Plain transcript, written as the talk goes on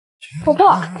婆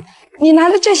婆，你拿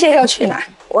着这些要去哪？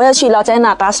我要去老宅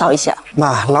那打扫一下。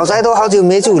妈，老宅都好久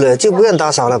没住了，就不用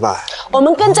打扫了吧？我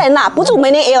们跟在那不住，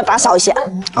每年也要打扫一下。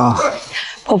啊、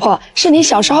婆婆，是你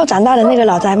小时候长大的那个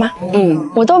老宅吗？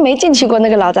我都没进去过那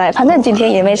个老宅，反正今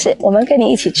天也没事，我们跟你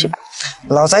一起去吧。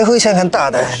老宅会场很大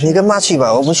的，你跟妈去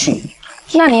吧，我不去。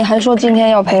那你还说今天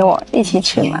要陪我一起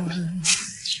去吗？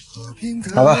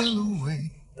好吧。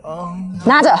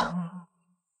拿着。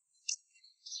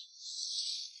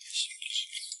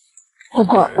婆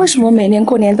婆，为什么每年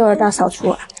过年都要大扫除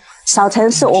啊？扫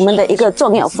尘是我们的一个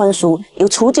重要风俗，有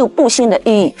除旧布新的寓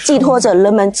意，寄托着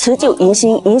人们辞旧迎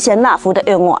新、迎贤纳福的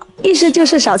愿望。意思就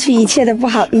是扫去一切的不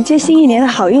好，迎接新一年的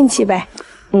好运气呗。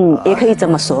也可以这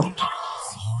么说。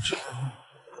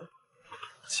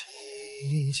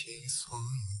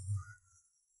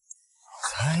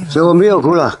所以我没有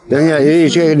哭了，等一下爷爷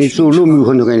先给你煮糯米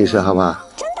粉都给你吃，好不好？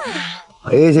真的、啊？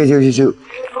哎，就。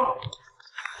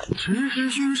只是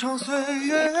寻常岁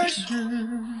月事，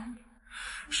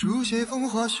书写风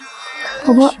花雪。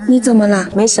婆婆，你怎么了？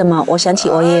没什么，我想起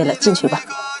我爷爷了，进去吧。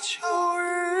秋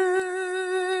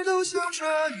日都像春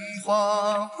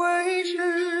花未知，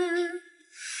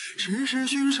只是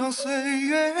寻常岁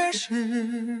月事，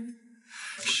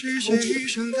实现余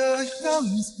生的样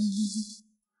子。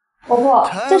婆婆，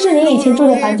这是你以前住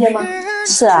的房间吗？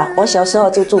是啊，我小时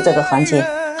候就住这个房间，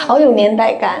好有年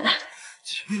代感。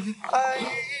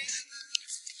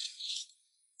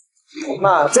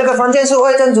妈，这个房间是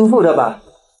外曾祖父的吧？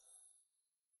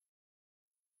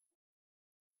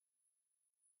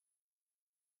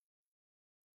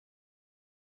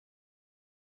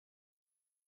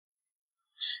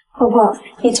婆婆，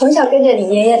你从小跟着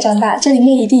你爷爷长大，这里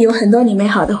面一定有很多你美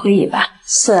好的回忆吧？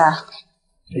是啊。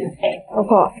婆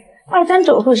婆，外曾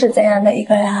祖父是怎样的一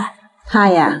个人啊？他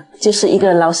呀，就是一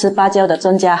个老实巴交的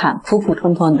庄稼汉，普普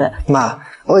通通的。妈，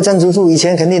外曾祖父以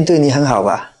前肯定对你很好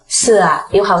吧？是啊，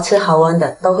有好吃好玩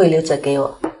的都会留着给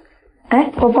我。哎，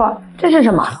婆婆，这是什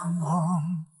么？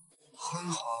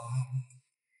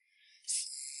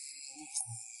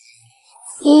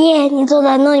爷爷，你做的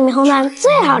糯米红团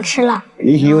最好吃了。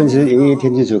你喜欢吃，爷爷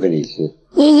天天做给你吃。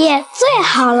爷爷最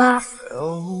好了。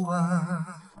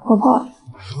婆婆，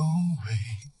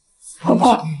婆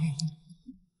婆，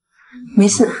没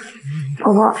事。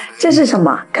婆婆，这是什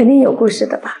么？肯定有故事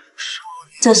的吧？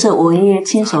这是我爷爷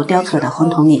亲手雕刻的红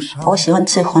团米，我喜欢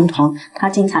吃红团，他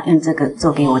经常用这个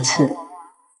做给我吃。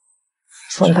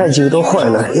放太久都坏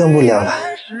了，用不了了。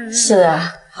是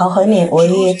啊，好怀念我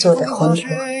爷爷做的红团。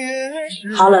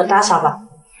好了，打扫吧。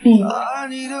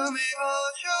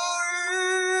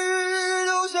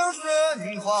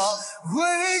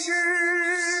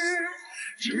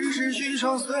只是寻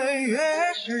常岁月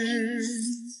事，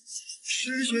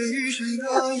实现余生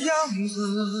的样子。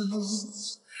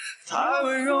才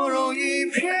温柔容易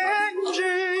偏执，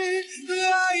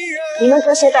爱人。你们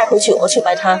这些带回去，我去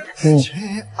摆摊。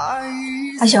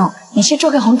阿雄，你去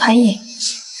做个红团饮。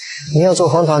你要做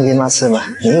红团给妈吃吗？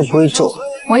你又不会做。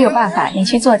我有办法，你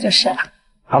去做就是了。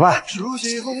好吧。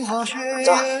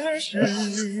走。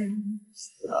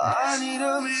爱你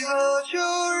的每个秋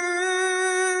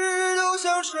日都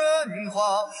像春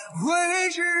花未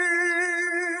知，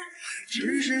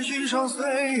只是寻常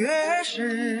岁月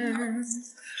事，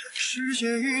实现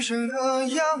余生的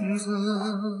样子。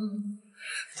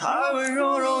太温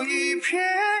柔容易偏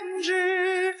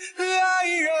执，爱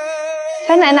人。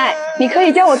陈奶奶，你可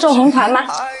以教我做红团吗？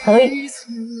可以。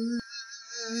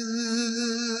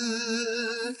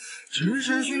只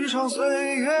是寻常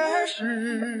岁月事，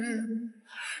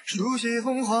书写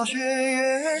风花雪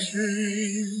月事，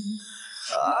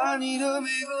爱你的每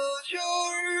个秋日。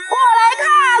过来看，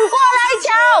过来瞧，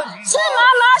是妈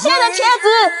妈献的茄子，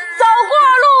走过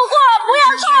路过不要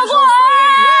错过啊！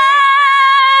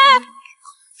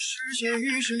实现余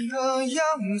生的样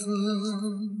子，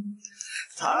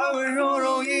太温柔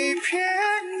容易偏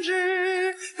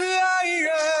执，爱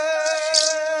人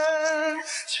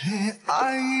且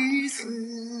爱一次。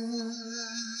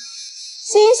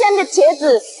新鲜的茄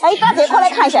子，哎，大姐，快来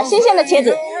看一下新鲜的茄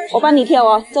子，我帮你挑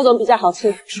哦，这种比较好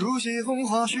吃。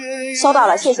收到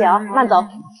了，谢谢啊，慢走。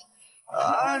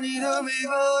爱你的每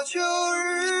个秋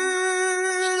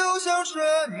日都像春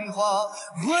花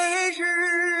未知，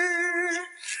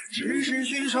只是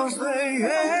寻常岁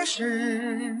月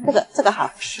事。这个好，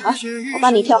啊，我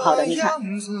帮你挑好的，你看。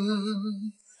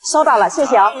收到了，谢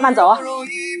谢啊，慢走啊。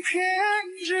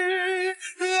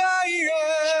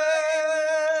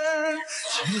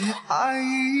爱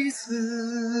一次，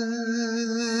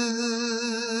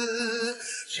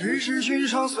只是寻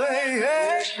常岁月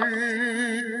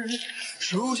事，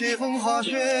书写风花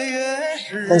雪月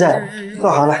事。现在做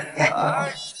好了，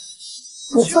来。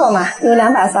不错嘛，有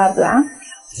2把刷子啊。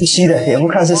必须的，也不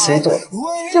看是谁做的。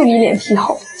就你脸皮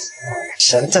厚。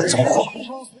神这种货。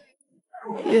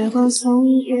月光从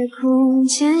夜空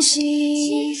迁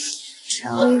徙，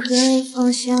朝与何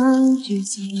方向聚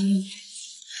集？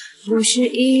不是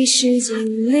一时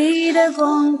经历的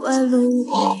光怪陆离，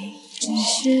只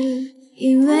是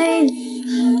因为你。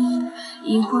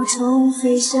萤火虫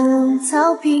飞向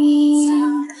草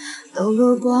坪，抖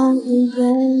落光影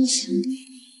跟相比。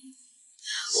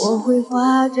我会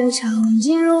画着长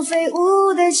颈鹿飞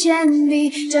舞的铅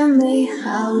笔，将美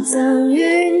好赠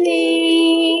予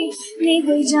你。你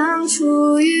会长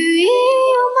出羽翼，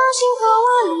拥抱星河万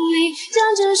里，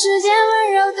将这世间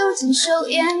温柔都尽收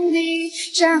眼底。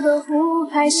山河湖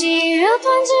海细热，团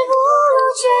结不露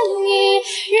倦意，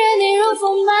任你如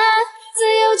风般自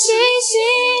由气息。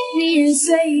你任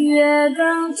岁月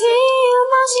更替，拥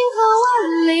抱星河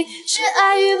万里，是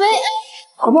爱与被爱。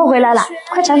婆婆回来了，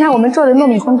快尝尝我们做的糯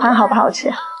米红团好不好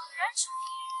吃？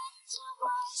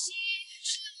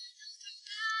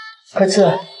快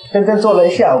吃，真真做了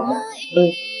一下午。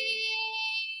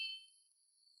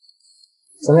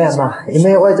怎么样嘛？有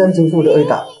没有外曾祖父的味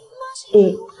道？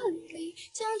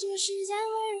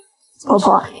婆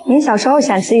婆，你小时候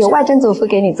想吃，有外曾祖父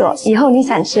给你做；以后你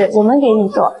想吃，我们给你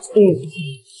做。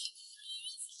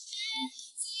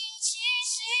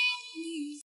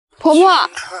婆婆，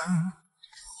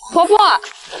婆婆，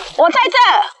我在这。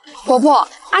婆婆，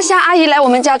阿霞阿姨来我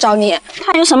们家找你，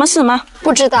她有什么事吗？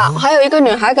不知道，还有一个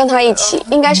女孩跟她一起，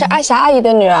应该是阿霞阿姨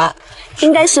的女儿，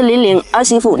应该是玲玲儿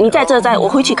媳妇。你在这在，我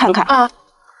回去看看。啊，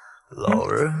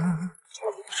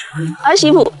儿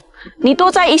媳妇，你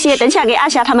多摘一些，等下给阿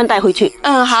霞他们带回去。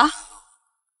嗯，好。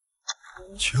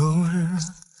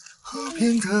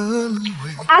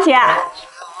阿霞。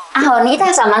阿豪，你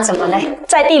在忙什么呢？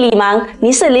在地里忙。你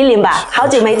是玲玲吧？好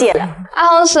久没见了。阿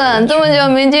红婶，这么久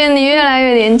没见，你越来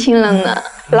越年轻了呢。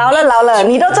老了，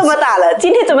你都这么大了，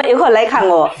今天怎么有空来看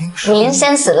我？玲玲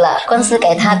生死了，公司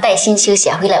给她带薪休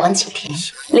假，回来玩几天。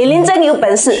玲玲真有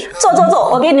本事，坐，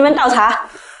我给你们倒茶。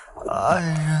爱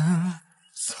人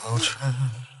早晨，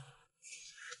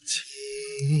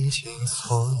寂静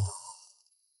错落。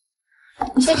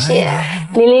谢谢。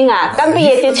玲玲啊，刚毕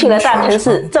业就去了大城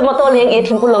市，这么多年也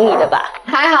挺不容易的吧？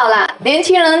还好啦，年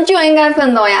轻人就应该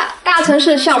奋斗呀。大城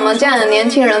市像我们这样的年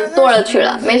轻人多了去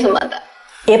了，没什么的。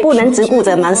也不能只顾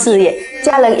着忙事业，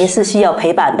家人也是需要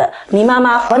陪伴的。你妈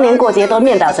妈逢年过节都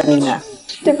念叨着你呢。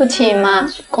对不起妈，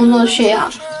工作需要，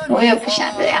我也不想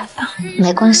这样的。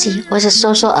没关系，我是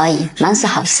说说而已，忙是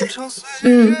好事。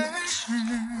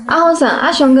阿红婶，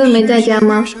阿雄哥没在家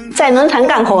吗？在农场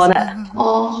干活呢。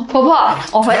哦，婆婆，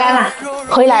我回来了。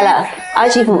回来了，儿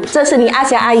媳妇，这是你阿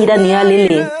霞阿姨的女儿玲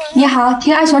玲。你好，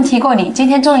听阿雄提过你，今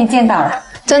天终于见到了。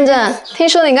珍珍，听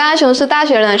说你跟阿雄是大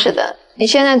学认识的，你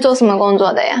现在做什么工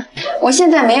作的呀？我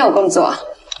现在没有工作。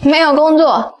没有工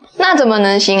作？那怎么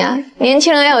能行啊？年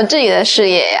轻人要有自己的事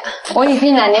业呀。我已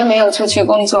经2年没有出去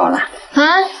工作了。啊？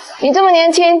你这么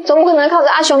年轻，总不可能靠着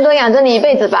阿雄哥养着你一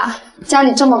辈子吧？家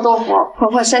里这么多活，婆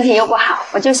婆身体又不好，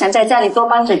我就想在家里多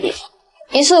帮着点。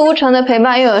一事无成的陪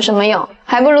伴又有什么用？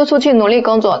还不如出去努力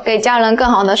工作，给家人更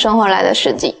好的生活来的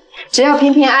实际。只要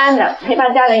平平安安的陪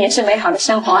伴家人，也是美好的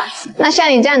生活啊。那像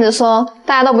你这样子说，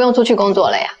大家都不用出去工作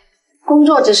了呀？工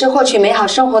作只是获取美好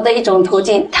生活的一种途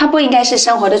径，它不应该是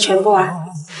生活的全部啊。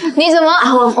你怎么？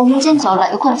我们先走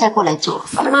了，有空再过来做。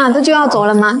妈，这就要走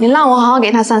了吗？你让我好好给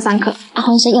他上课。阿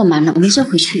红生又忙了，我们先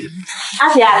回去。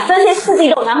阿霞，这些四季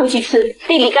豆拿回去吃，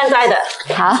地里刚摘的。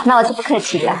好，那我就不客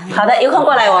气了。好的，有空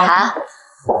过来玩。好。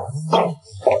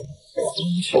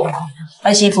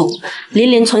儿媳妇，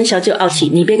玲玲从小就傲气，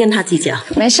你别跟她计较。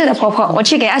没事的，婆婆，我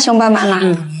去给阿雄帮忙了。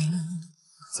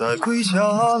在归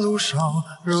家路上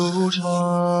柔肠，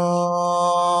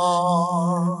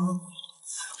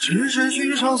只是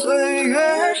寻常岁月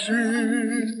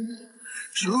时，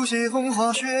书写风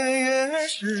花雪月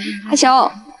时。阿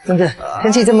雄，真的，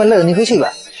天气这么热，你回去吧。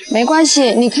没关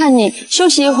系，你看你休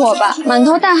息一会儿吧，满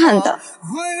头大汗的。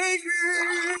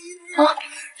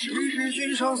只是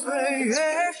寻常岁月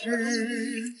时，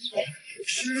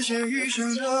实现余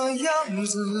生的样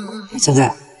子。真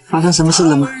的，发生什么事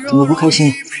了吗？怎么不开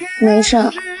心？没事。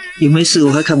有没事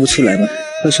我还看不出来吗？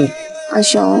快说。阿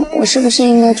雄，我是不是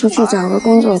应该出去找个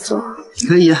工作做？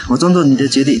可以啊，我尊重你的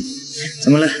决定。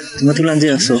怎么了？怎么突然这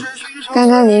样说？刚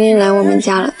刚玲玲来我们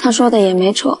家了，她说的也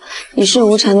没错，一事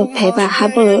无成的陪伴，还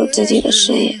不如有自己的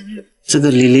事业。这个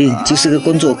玲玲就是个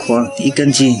工作狂，一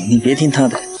根筋，你别听她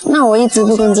的。那我一直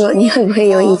不工作，你会不会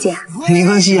有意见？没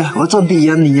关系啊，我占地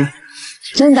养你啊。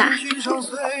真的啊？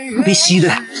必须的。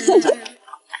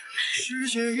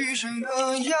现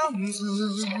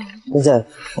在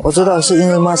我知道是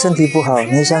因为妈身体不好，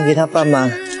你想给她帮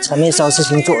忙，才没找事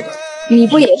情做的。你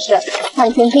不也是？看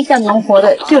天天干农活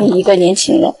的，就你一个年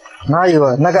轻人。哪有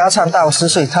啊？那个阿灿大我10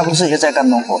岁，他不是也在干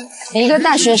农活？你一个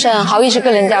大学生，好意思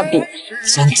跟人家比？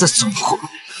真这种货。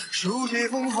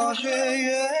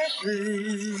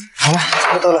好了，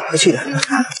差不多了，回去了。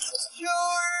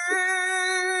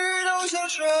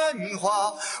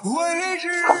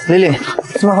丽丽，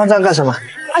这么慌张干什么？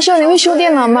阿修，你会修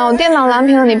电脑吗？我电脑蓝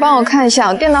屏了，你帮我看一下，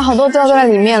我电脑好多资料都在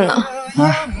里面呢。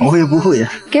啊，我也不会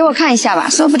呀。给我看一下吧，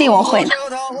说不定我会呢。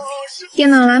电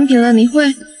脑蓝屏了，你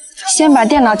会？先把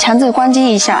电脑强制关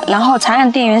机一下，然后长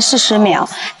按电源40秒，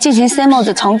进行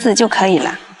CMOS 重置就可以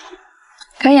了。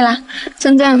可以啦，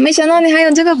珍珍，没想到你还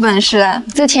有这个本事，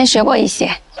之前学过一些。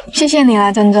谢谢你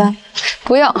了，珍珍。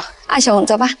不用，阿雄，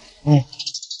走吧。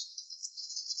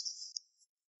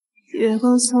月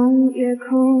光从夜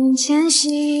空迁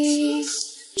徙，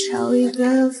朝一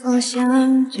个方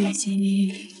向追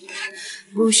击，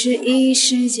不是一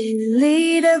时间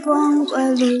里的光怪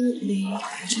陆离，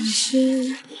只是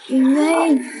因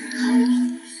为你，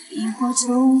萤火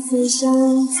虫飞向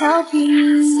草坪，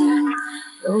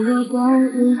抖落光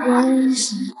阴的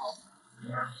身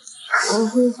我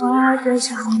会画个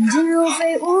长颈如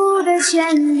飞舞的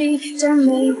铅笔，这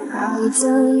美好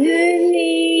赠予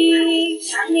你，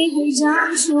你会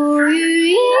长出羽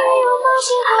翼，拥抱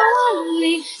时光万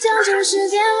里，将这世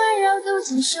间温柔都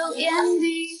尽收眼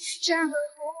底。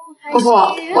婆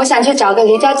婆，我想去找个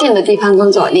离家近的地方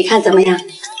工作，你看怎么样？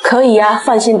可以呀，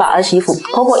放心吧，儿媳妇，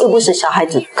婆婆又不是小孩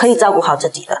子，可以照顾好自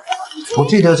己的。我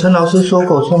记得陈老师说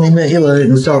过，村里面幼儿园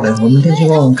有照的，我明天去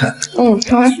问问看。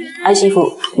好啊。儿媳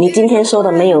妇，你今天说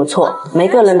的没有错，每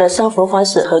个人的生活方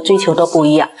式和追求都不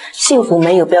一样，幸福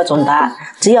没有标准答案，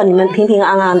只要你们平平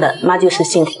安安的，妈就是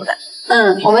幸福的。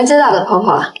我们知道的，婆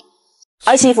婆。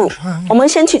儿媳妇，我们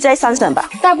先去摘桑葚吧。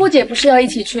大姑姐不是要一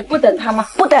起去，不等她吗？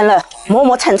不等了，磨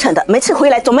磨蹭蹭的，每次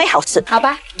回来总没好事。好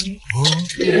吧。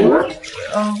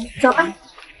走吧。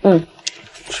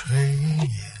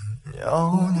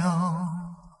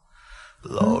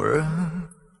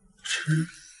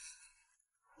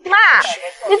妈，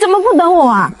你怎么不等我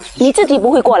啊？你自己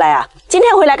不会过来啊？今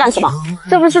天回来干什么？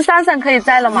这不是桑葚可以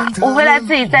摘了吗？我回来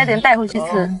自己摘点带回去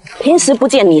吃。平时不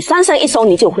见你，桑葚一熟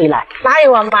你就回来。哪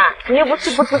有啊妈，你又不是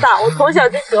不知道，我从小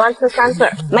就喜欢吃桑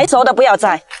葚。没熟的不要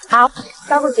摘。好，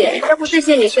大姑姐，要不这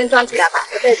些你先装起来吧，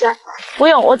我再摘。不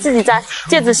用，我自己摘，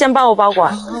戒指先帮我保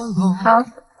管。好。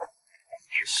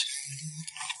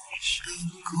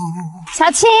小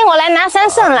青，我来拿桑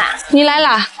葚啦。你来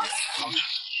啦。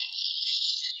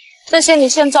这些你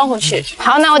先装回去。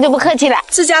好，那我就不客气了。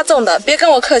自家种的，别跟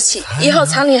我客气，以后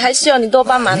厂里还需要你多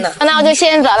帮忙呢。那我就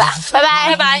先走了，拜拜。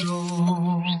拜拜。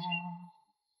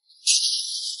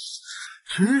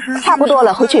差不多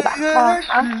了，回去吧。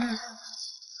好。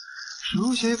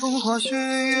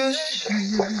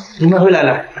你们回来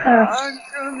了。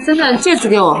珍珍，戒指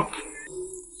给我。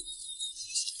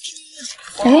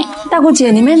哎，大姑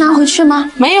姐，你没拿回去吗？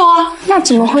没有啊。那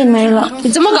怎么会没了？你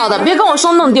怎么搞的？别跟我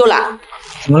说弄丢了。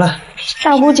怎么了？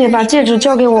大姑姐把戒指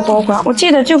交给我保管，我记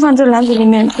得就放这篮子里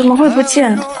面，怎么会不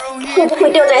见了？会不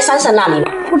会掉在桑葚那里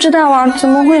了？不知道啊，怎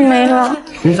么会没了？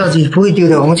别着急，不会丢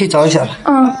的，我们去找一下吧。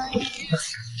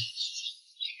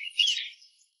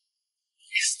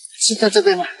是在这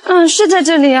边吗？是在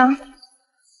这里啊。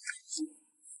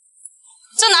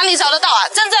这哪里找得到啊？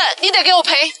珍珍，你得给我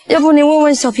赔。要不你问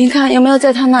问小平看有没有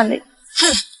在他那里。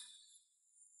哼。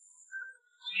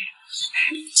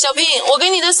小平，我给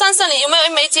你的桑葚里有没有一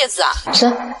枚戒指啊？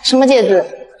什么戒指？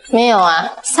没有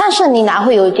啊，桑葚里哪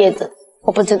会有戒指？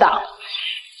我不知道。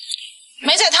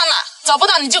没在他那，找不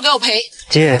到你就给我赔。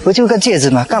姐，不就个戒指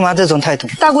吗？干嘛这种态度？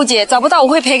大姑姐，找不到我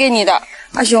会赔给你的。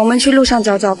阿雪，我们去路上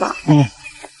找找吧。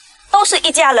都是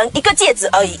一家人，一个戒指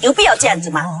而已，有必要这样子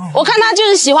吗？我看他就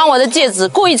是喜欢我的戒指，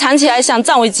故意藏起来想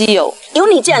占为己有。有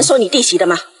你这样说你弟媳的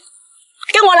吗？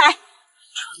跟我来。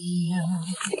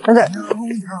真的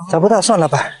找不到算了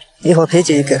吧，一会儿赔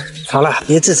姐一个。好了，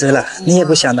别自责了，你也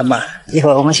不想的嘛。一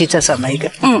会儿我们去镇上买一个。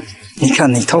你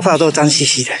看你头发都脏兮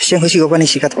兮的，先回去我帮你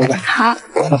洗个头吧。好。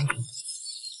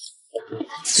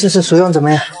试试使用怎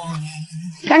么样？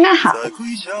刚刚好。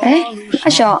哎，阿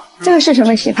雄，这个是什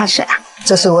么洗发水啊？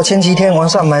这是我前几天网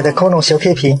上买的科隆小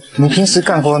K 瓶，你平时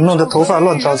干活弄得头发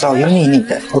乱糟糟、油腻腻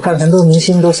的，我看很多明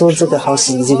星都说这个好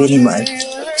使，就给你买，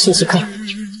试试看。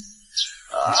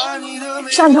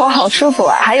上头好舒服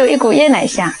啊，还有一股椰奶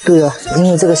香。对啊，因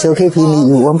为这个小 K 皮里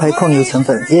有王牌控油成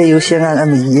分，也有酰胺氨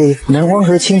米液，能温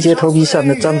和清洁头皮上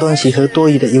的脏东西和多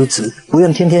余的油脂，不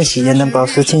用天天洗也能保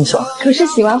持清爽。可是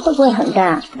洗完会不会很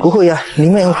干？不会呀，里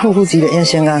面有护肤级的烟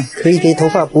酰胺，可以给头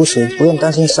发补水，不用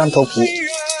担心伤头皮。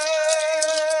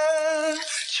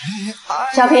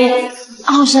小平，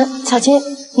哦，小青，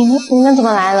你们怎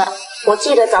么来了？我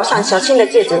记得早上小青的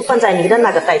戒指放在你的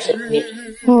那个袋子里面。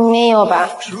没有吧？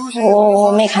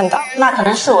我没看到。那可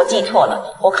能是我记错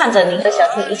了，我看着你和小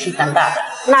青一起长大的。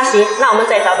那行，那我们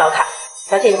再找找看。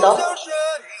小青，走。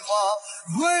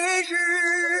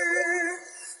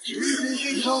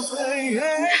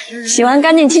洗完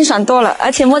干净清爽多了，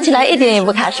而且摸起来一点也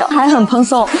不卡手，还很蓬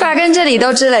松，发根这里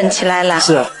都支棱起来了。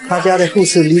是啊，他家的护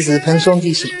氏离子蓬松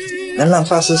技术能让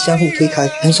发丝相互推开，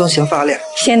蓬松显发亮，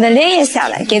显得脸也小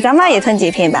了。给咱妈也吞几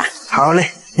片吧。好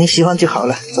嘞，你喜欢就好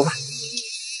了，走吧。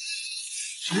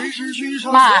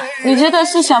妈，你觉得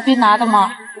是小平拿的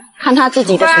吗？看他自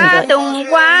己的选择。瓜冬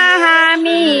瓜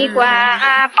蜜瓜。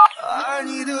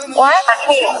喂，小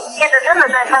青，戒指真的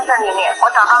在山上里面，我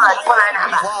找到了，你过来拿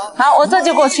吧。好，我这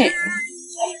就过去。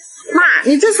妈，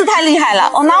你真是太厉害了！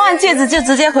我拿完戒指就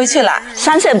直接回去了。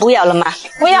3色不要了吗？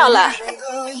不要了。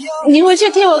你回去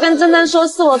替我跟珍珍说，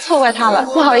是我错怪她了，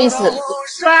不好意思。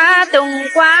瓜冬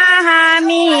瓜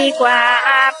蜜瓜。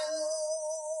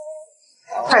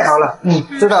太好了，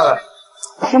知道了。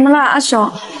怎么了，阿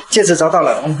雄？戒指找到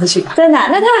了，我们回去。真的？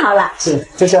那太好了。是，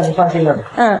这下你放心了。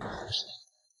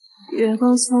月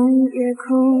光从夜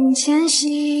空迁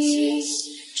徙，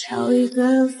朝一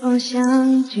个方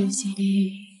向聚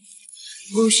集，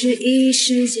不是一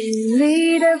时间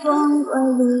里的光怪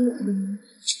陆离，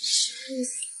只是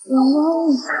因为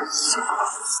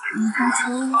让它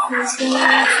从灰色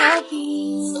逃避。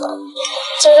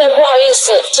真的不好意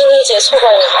思，珍珍姐错怪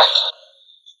你了。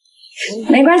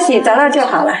没关系，找到就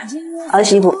好了。儿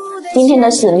媳妇，今天的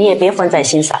事你也别放在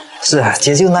心上。是啊，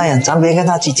姐就那样，咱别跟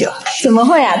她计较。怎么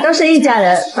会啊？都是一家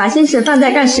人，把心思放在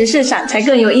干实事上才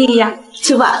更有意义啊！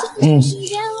吃吧。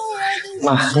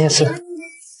妈，你也吃，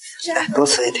多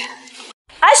吃一点。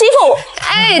儿媳妇，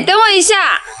哎，等我一下。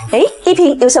哎，一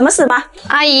平，有什么事吗？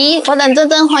阿姨，我等珍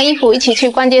珍换衣服，一起去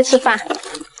逛街吃饭。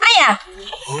哎呀，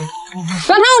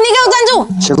软头，你给我站住！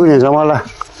小姑娘怎么了？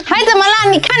还怎么啦？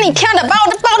你看你挑的，把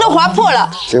我的包都划破了。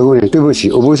小姑娘，对不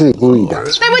起，我不是故意的。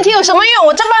对不起有什么用？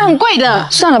我这包很贵的。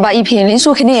算了吧，一平，林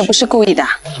叔肯定也不是故意的。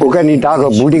我跟你打个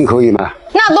补丁可以吗？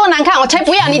那多难看，我才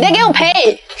不要！你得给我赔。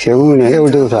小姑娘要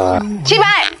多少啊？700。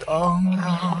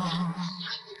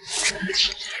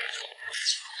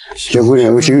小姑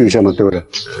娘，我心里这么多了。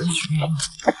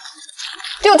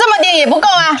就这么点也不够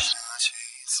啊！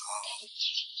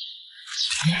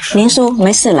林叔，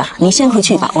没事了，你先回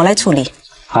去吧，我来处理。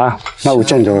好，那我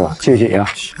先走了，谢谢啊。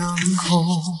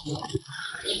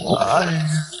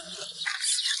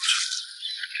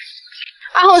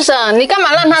阿后婶，你干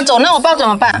嘛让他走？那我包怎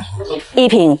么办？一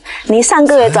平，你上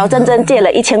个月找珍珍借了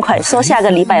1000块，说下个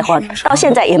礼拜还，到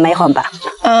现在也没还吧？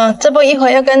这不一会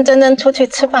儿要跟珍珍出去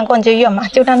吃饭逛街用嘛，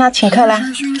就让他请客啦。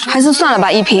还是算了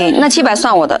吧，一平，那700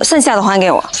算我的，剩下的还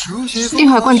给我。一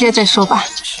会儿逛街再说吧。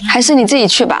还是你自己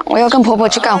去吧，我要跟婆婆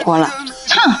去干活了。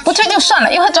哼，不去就算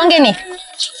了，一会儿转给你。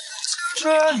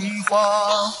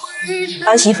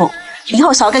儿媳妇，以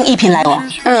后少跟一平来往。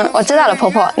我知道了，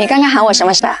婆婆，你刚刚喊我什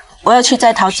么事啊？我要去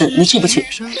摘桃子，你去不去？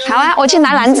好啊，我去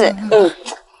拿篮子。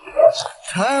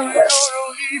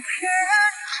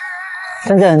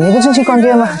珍珍，你不是去逛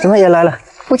街吗？怎么也来了？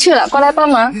不去了，过来帮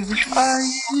忙。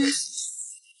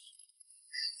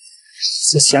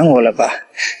是想我了吧？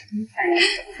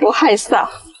不害臊。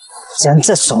讲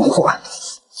这种话。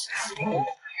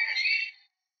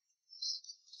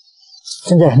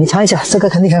珍珍，你尝一下，这个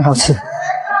肯定很好吃。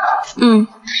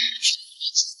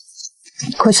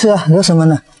快吃啊！有什么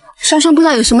呢？珊珊不知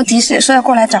道有什么急事，说要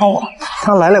过来找我。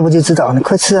他来了不就知道？你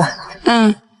快吃啊！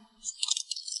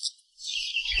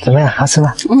怎么样？好吃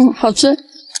吗？好吃。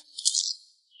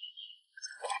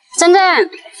珍珍，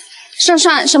珊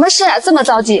珊，什么事啊？这么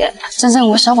着急？珍珍，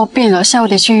我小宝病了，下午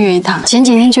得去医院一趟。前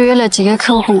几天就约了几个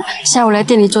客户，下午来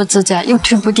店里做指甲，又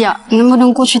推不掉，你能不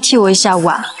能过去替我一下午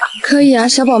啊？可以啊，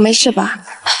小宝没事吧？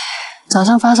早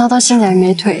上发烧到现在也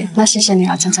没退，那谢谢你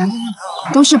了，珍珍。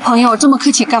都是朋友，这么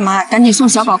客气干嘛？赶紧送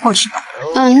小宝过去吧。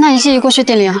那你自己过去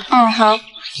店里啊。好。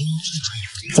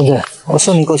珍珍，我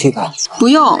送你过去吧。不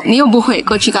用，你又不会，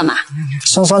过去干嘛？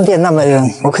双双店那么远，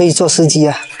我可以做司机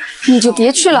啊。你就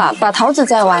别去了，把桃子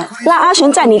摘完。让阿雄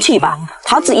载你去吧，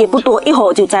桃子也不多，一会儿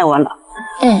我就摘完了。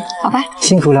好吧。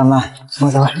辛苦了妈，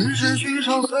我走了。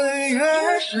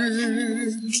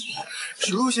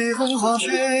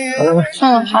好了吗？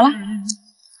好了。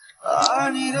爱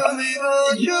你的每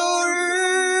个秋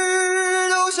日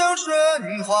都像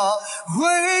春花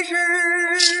未知，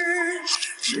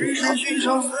只是寻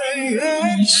常岁月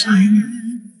时，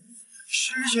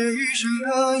实现余生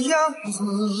的样子。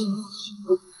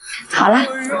好了，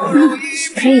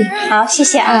可以，好，谢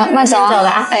谢啊，慢走啊，走了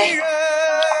啊，哎，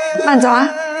慢走啊。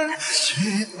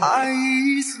爱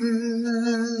一次，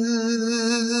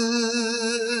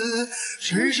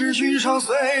只是寻常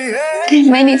岁月。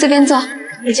美女这边坐。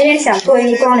你这边想做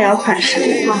一个光疗款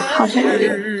式吗？好的。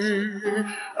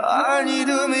爱你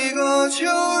的每个秋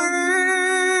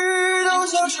日都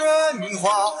像春花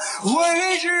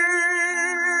未知。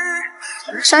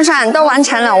珊珊都完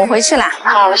成了，我回去了。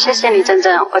好，谢谢你，珍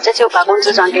珍，我这就把工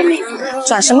资转给你。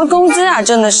转什么工资啊？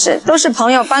真的是，都是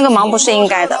朋友，帮个忙不是应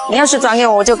该的。你要是转给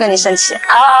我，我就跟你生气。好，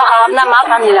那麻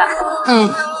烦你了。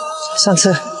上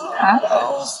车。好。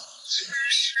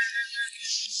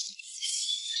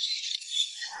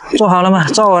做好了吗？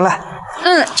坐稳了。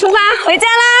出发，回家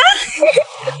啦。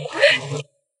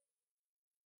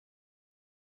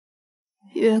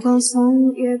月光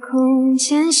从夜空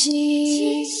迁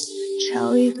徙，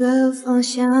朝一个方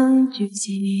向聚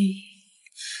集，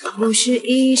不是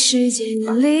一时间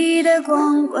里的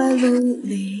光怪陆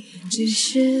离，只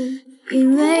是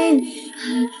因为你，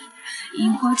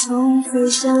萤火虫飞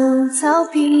上草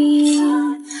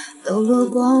坪，抖落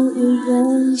光晕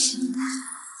分心。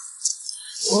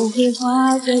我会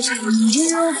化作长翼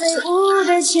如飞舞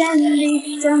的千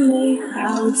里，将美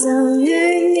好赠予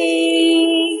你。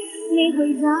你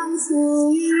会长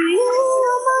出羽翼，拥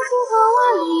抱出口万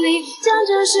里，将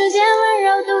这世间温柔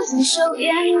都尽收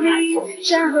眼底。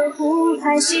山河湖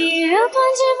海喜悦，团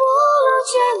结不落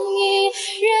倦意，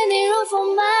任你如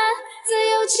风般自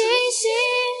由气息，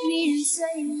迷人随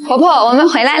意。婆婆，我们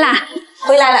回来啦。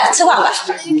回来了，吃饭吧。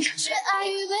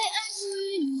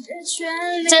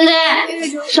珍珍，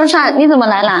珊珊，你怎么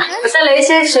来啦？我带了一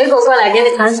些水果过来给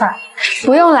你尝尝。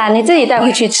不用啦，你自己带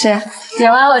回去吃。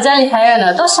有啊，我家里还有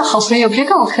呢，都是好朋友，别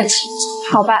跟我客气。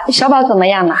好吧，小宝怎么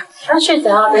样了？刚睡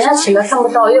着，等下起来看不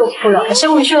到又哭了，我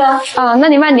先回去了。那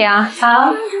你慢点啊。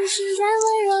好。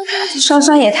珊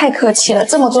珊也太客气了，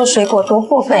这么多水果多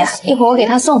过分啊！一会儿我给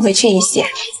她送回去一些。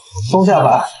收下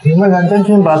吧，你们敢真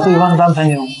心把对方当朋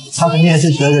友，他肯定也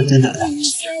是觉得值得的。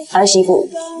儿媳妇，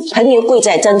朋友贵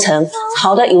在真诚，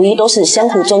好的友谊都是相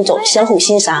互尊重、相互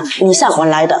欣赏、礼尚往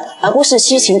来的，而不是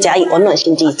虚情假意、玩弄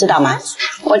心机，知道吗？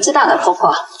我知道的，婆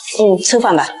婆。吃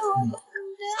饭吧。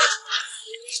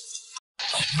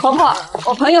婆婆，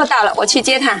我朋友到了，我去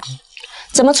接她。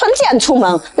怎么穿这样出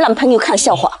门，让朋友看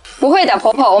笑话？不会的，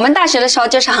婆婆，我们大学的时候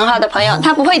就是很好的朋友，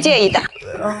她不会介意的。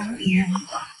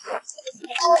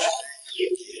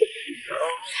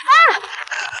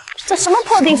这什么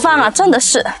破地方啊！真的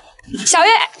是。小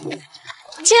月，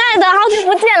亲爱的，好久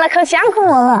不见了，可想死我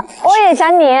了。我也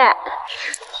想你。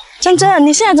珍珍，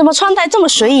你现在怎么穿戴这么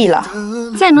随意了？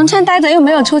在农村待着又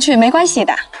没有出去，没关系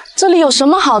的。这里有什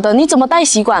么好的？你怎么待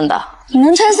习惯的？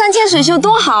农村山清水秀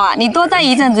多好啊！你多待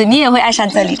一阵子，你也会爱上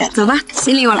这里的。走吧，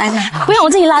行李我来拿。不用，我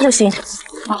自己拉就行。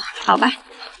好吧。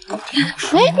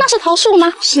哎，那是桃树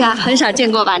吗？是啊，很少见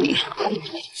过吧你？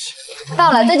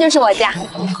到了，这就是我家。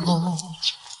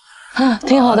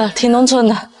挺好的，挺农村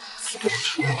的。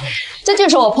这就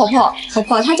是我婆婆，婆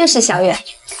婆她就是小月。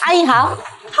阿姨好。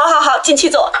好，进去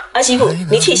坐。儿媳妇，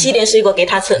你去洗点水果给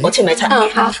她吃，我去买菜。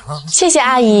好，谢谢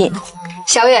阿姨。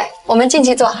小月，我们进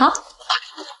去坐，好。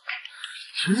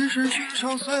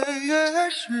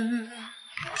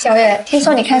小月，听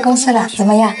说你开公司了，怎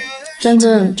么样？珍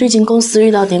珍，最近公司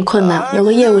遇到点困难，有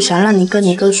个业务想让你跟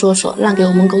你哥说说，让给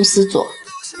我们公司做。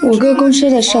我哥公司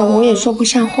的事我也说不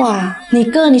上话啊。你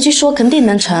哥你去说肯定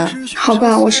能成。好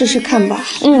吧，我试试看吧。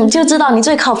就知道你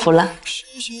最靠谱了。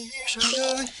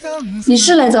你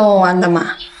是来找我玩的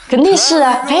吗？肯定是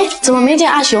啊。哎，怎么没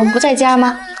见阿雄？不在家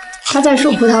吗？他在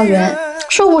树葡萄园。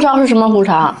树葡萄是什么葡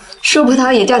萄？树葡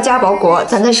萄也叫家宝果，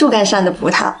长在树干上的葡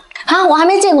萄。啊，我还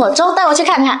没见过，走，带我去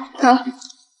看看。好。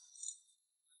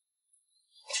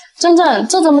珍珍，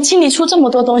这怎么清理出这么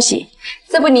多东西？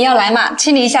这不你要来嘛，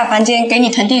清理一下房间，给你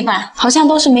腾地方。好像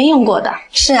都是没用过的。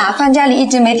是啊，放家里一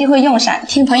直没机会用上。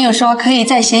听朋友说可以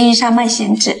在闲鱼上卖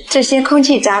闲置，这些空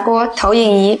气炸锅、投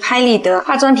影仪、拍立得、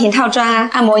化妆品套装啊、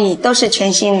按摩椅都是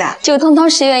全新的，就通通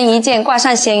10元一件，挂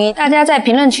上闲鱼。大家在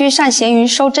评论区上闲鱼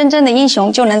搜真真的英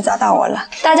雄就能找到我了。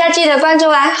大家记得关注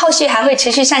啊，后续还会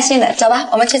持续上新的。走吧，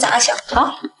我们去找阿雄。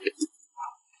好。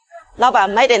老板，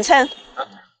买点称。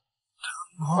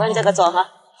我用这个做哈，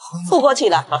付过去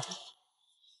了。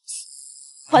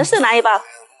款式哪一包？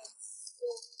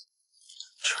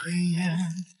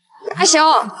阿雄，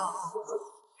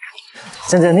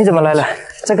珍珍，你怎么来了？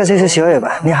这个就是小月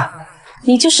吧？你好。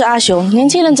你就是阿雄，年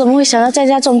轻人怎么会想要在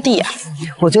家种地啊？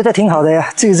我觉得挺好的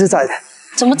呀，自由自在的。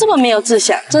怎么这么没有志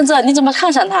向？真正你怎么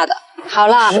看上他的？好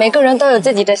了，每个人都有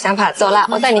自己的想法。走了，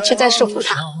我带你去再束缚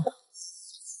他。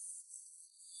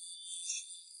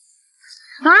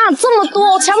啊，这么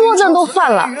多，强迫症都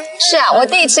犯了。是啊，我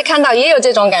第一次看到也有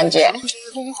这种感觉。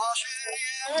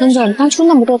真正当初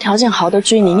那么多条件好的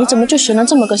追你，你怎么就选了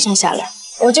这么个乡下人？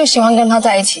我就喜欢跟他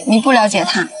在一起，你不了解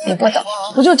他，你不懂。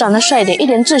不就长得帅点，一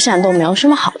点志向都没有，有什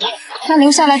么好的？他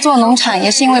留下来做农场也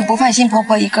是因为不放心婆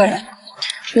婆一个人。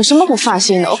有什么不放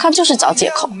心的？我看就是找借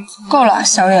口。够了，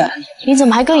小月，你怎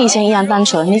么还跟以前一样单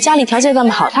纯？你家里条件那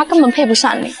么好，他根本配不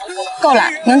上你。够了，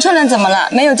农村人怎么了？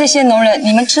没有这些农人，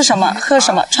你们吃什么、喝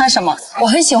什么、穿什么？我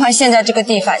很喜欢现在这个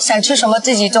地方，想吃什么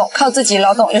自己种，靠自己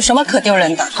劳动，有什么可丢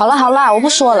人的？好了好了，我不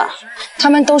说了。他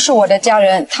们都是我的家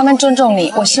人，他们尊重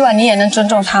你，我希望你也能尊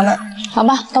重他们。好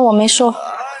吧，当我没说。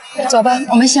走吧，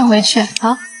我们先回去。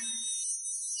好。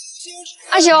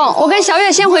阿雄，我跟小月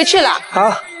先回去了。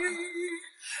好。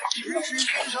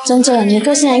真正，你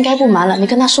哥现在应该不忙了，你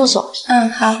跟他说说。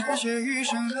嗯，好。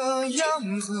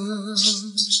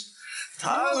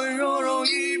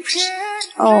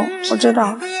哦，我知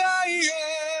道。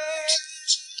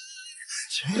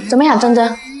怎么样，真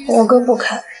真？我哥不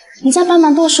肯。你再帮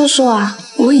忙多说说啊！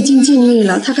我已经尽力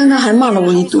了，他刚刚还骂了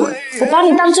我一顿。我把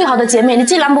你当最好的姐妹，你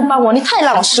竟然不帮我，你太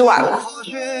让我失望了。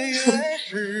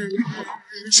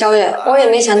小月，我也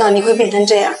没想到你会变成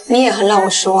这样，你也很让我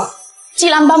失望。既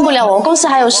然帮不了我，公司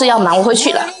还有事要忙，我回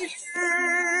去了。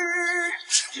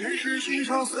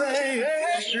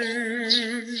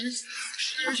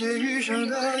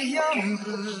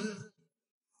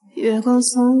月光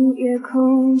从夜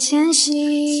空迁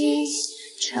徙，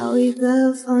朝一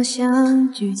个方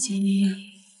向聚集，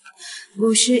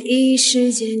不是一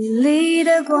时间里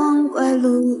的光怪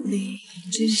陆离，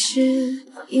只是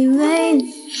因为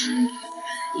你。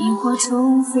萤火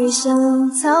虫飞向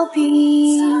草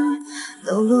坪，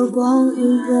抖落光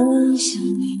晕更像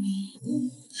你。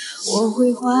我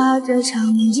会画着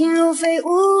长颈鹿飞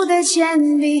舞的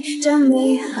铅笔，将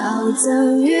美好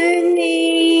赠予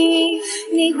你。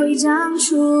你会长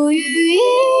出羽翼，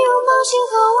拥抱星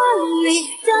河万里，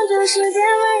将这世界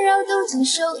温柔都尽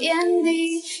收眼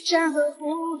底。山河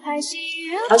湖海熙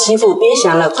攘。儿媳妇，别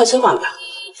想了，快吃饭吧。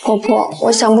婆婆，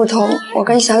我想不通，我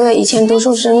跟小月以前读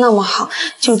书时那么好，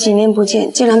就几年不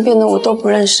见，竟然变得我都不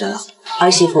认识了。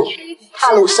儿媳妇，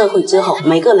踏入社会之后，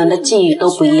每个人的际遇都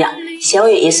不一样。小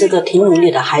月也是个挺努力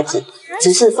的孩子，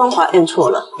只是方法用错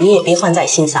了，你也别放在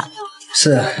心上。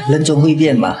是啊，人总会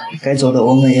变嘛，该走的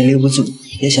我们也留不住。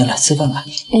别想了，吃饭吧。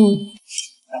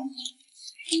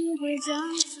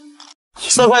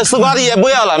这块丝瓜地也不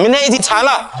要了，明天一起裁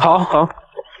了。好好。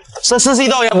这四季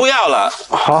豆也不要了。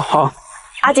好好。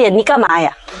阿姐，你干嘛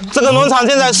呀？这个农场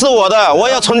现在是我的，我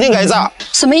要重新改造。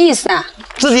什么意思啊？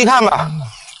自己看吧。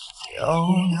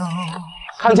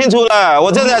看清楚了，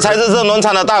我现在才是这农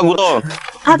场的大股东。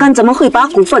阿甘怎么会把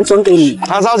股份转给你？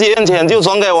他烧起用钱就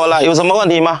转给我了，有什么问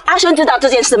题吗？阿雄知道这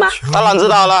件事吗？当然知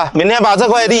道了，明天把这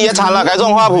块地也铲了，改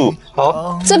种花圃。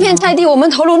好。这片菜地我们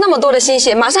投入那么多的心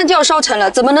血，马上就要收成了，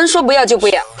怎么能说不要就不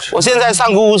要？我现在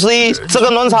上古51，这个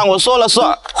农场我说了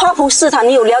算。花圃市场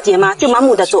你有了解吗？就盲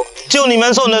目的做。就你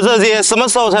们送的这些，什么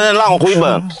时候才能让我回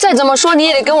本？再怎么说你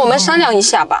也得跟我们商量一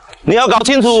下吧。你要搞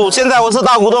清楚，现在我是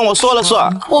大股东，我说了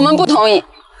算。我们不同意。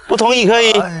不同意可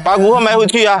以把股份买回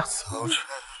去啊。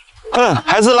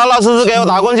还是老老实实给我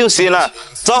打工就行了。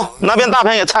走，那边大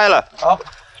棚也拆了。好。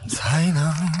才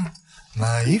能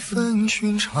那一份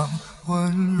寻常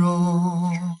温柔。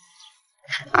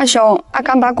阿雄，阿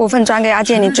刚把股份转给阿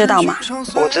健，你知道吗？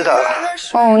我知道了。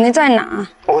哦，你在哪？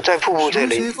我在瀑布这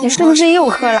里。你是不是又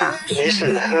喝了？没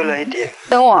事，喝了一点。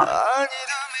等我。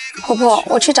婆婆，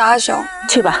我去找阿雄。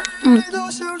去吧。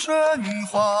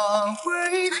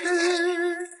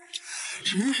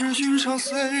只是寻常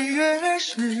岁月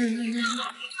时，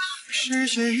实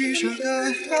现余生的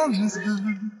样子，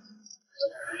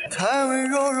太温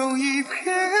柔容易偏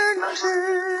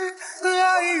执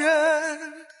爱人。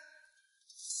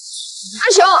阿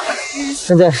雄，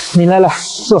现在你来了，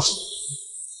坐。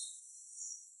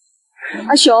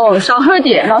阿雄，少喝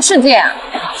点，老是这样。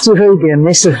多喝一点，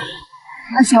没事。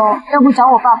阿雄，要不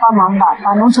找我爸帮忙吧，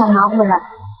把农场拿回来。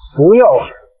不用。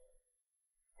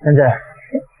现在。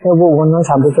要不我农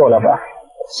场不做了吧？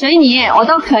随你，我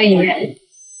都可以。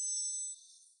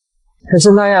可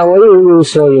是那样我又无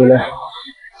所有了。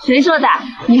谁说的？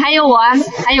你还有我啊，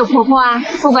还有婆婆啊，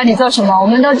不管你做什么，我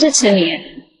们都支持你。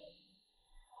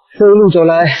这一路走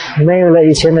来，没有了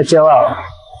以前的骄傲，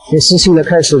也失去了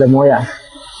开始的模样。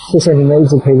谢谢你们一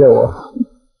直陪着我。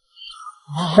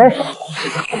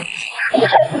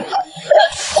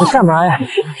你干嘛呀？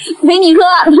没你喝，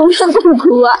农村更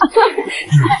苦啊！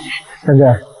真的，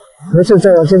每次在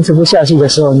我坚持不下去的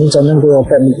时候，你总能给我动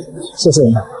力，谢谢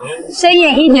你。深夜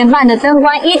1点半的灯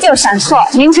光依旧闪烁，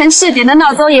凌晨4点的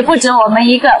闹钟也不止我们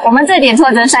一个，我们这点挫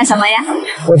折算什么呀？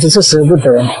我只是舍不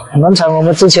得，农场我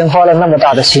们之前花了那么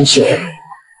大的心血。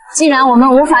既然我们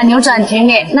无法扭转局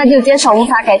面，那就接受无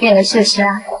法改变的事实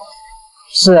啊。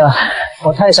是啊，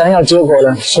我太想要结果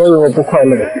了，所以我不快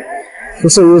乐。可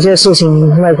是有些事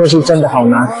情迈过去真的好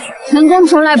难。成功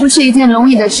从来不是一件容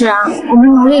易的事啊，我们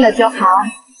努力了就好。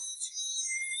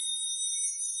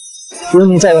有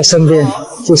你在我身边，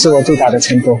就是我最大的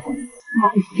成功。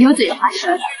油嘴滑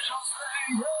舌。阿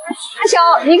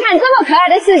雄，你看这么可爱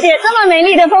的世界，这么美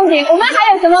丽的风景，我们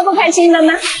还有什么不开心的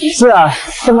呢？是啊，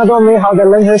这么多美好的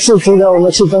人和事值得我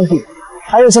们去珍惜，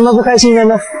还有什么不开心的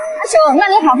呢？阿雄，那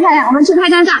里好漂亮，我们去拍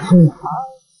张照。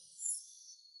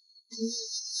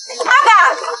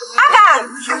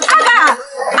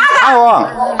阿王，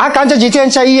阿刚这几天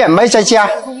在医院没在家，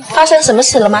发生什么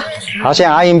事了吗？好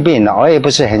像阿英病了，我也不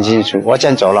是很清楚，我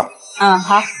先走了。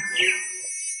好。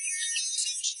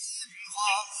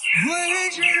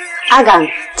阿刚，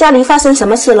家里发生什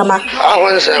么事了吗？阿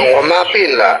环婶，我妈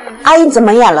病了。阿英怎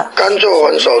么样了？刚做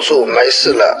完手术，没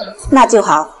事了。那就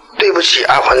好。对不起，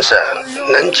阿环婶，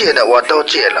能借的我都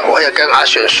借了，我也跟阿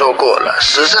璇说过了，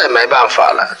实在没办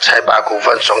法了，才把股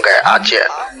份送给阿健。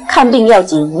看病要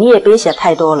紧，你也别想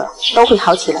太多了，都会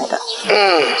好起来的。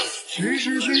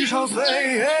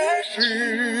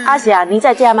阿霞，你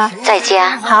在家吗？在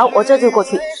家。好，我这就过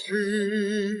去。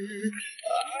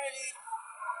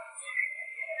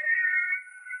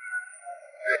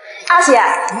阿霞，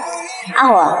阿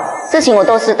华，事情我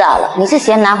都知道了，你是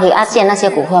想拿回阿健那些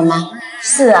股份吗？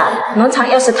是啊，农场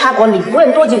要是他管理，不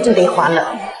用多久就得还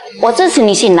了。我支持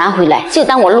你去拿回来，就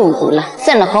当我入股了，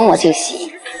挣了红我就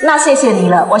洗。那谢谢你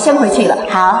了，我先回去了。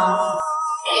好。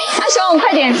阿雄，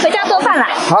快点回家做饭啦。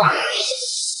好。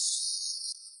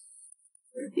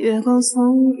月光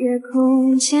从夜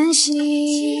空迁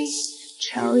徙，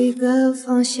朝一个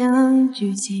方向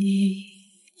聚集，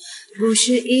不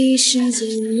是一时间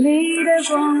里的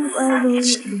光怪陆离，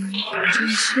只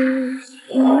是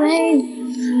因为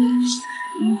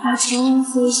你花丛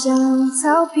飞向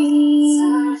草坪，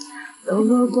抖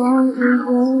落光阴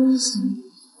的心，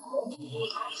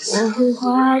我会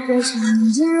画个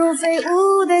长针如飞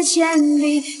舞的铅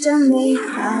笔，将美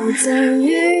好赠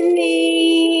予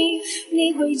你，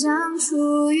你会长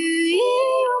出羽翼，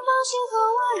拥抱星空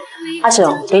万里。阿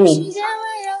雄，给你。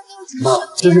妈，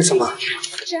这是什么？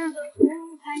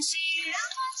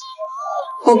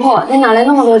婆婆，你哪来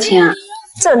那么多钱啊？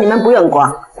这你们不用管，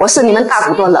我是你们大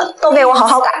股东了，都给我好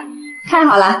好干。太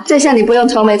好了，这下你不用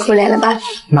愁眉苦脸了吧？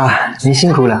妈，你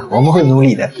辛苦了，我们会努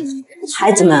力的。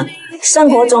孩子们，生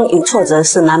活中有挫折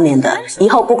是难免的，以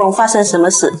后不管发生什么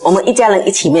事，我们一家人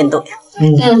一起面对。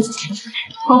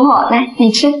婆婆，来，你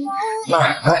吃。妈，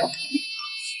来。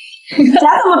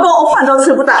夹这么多，我饭都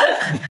吃不到。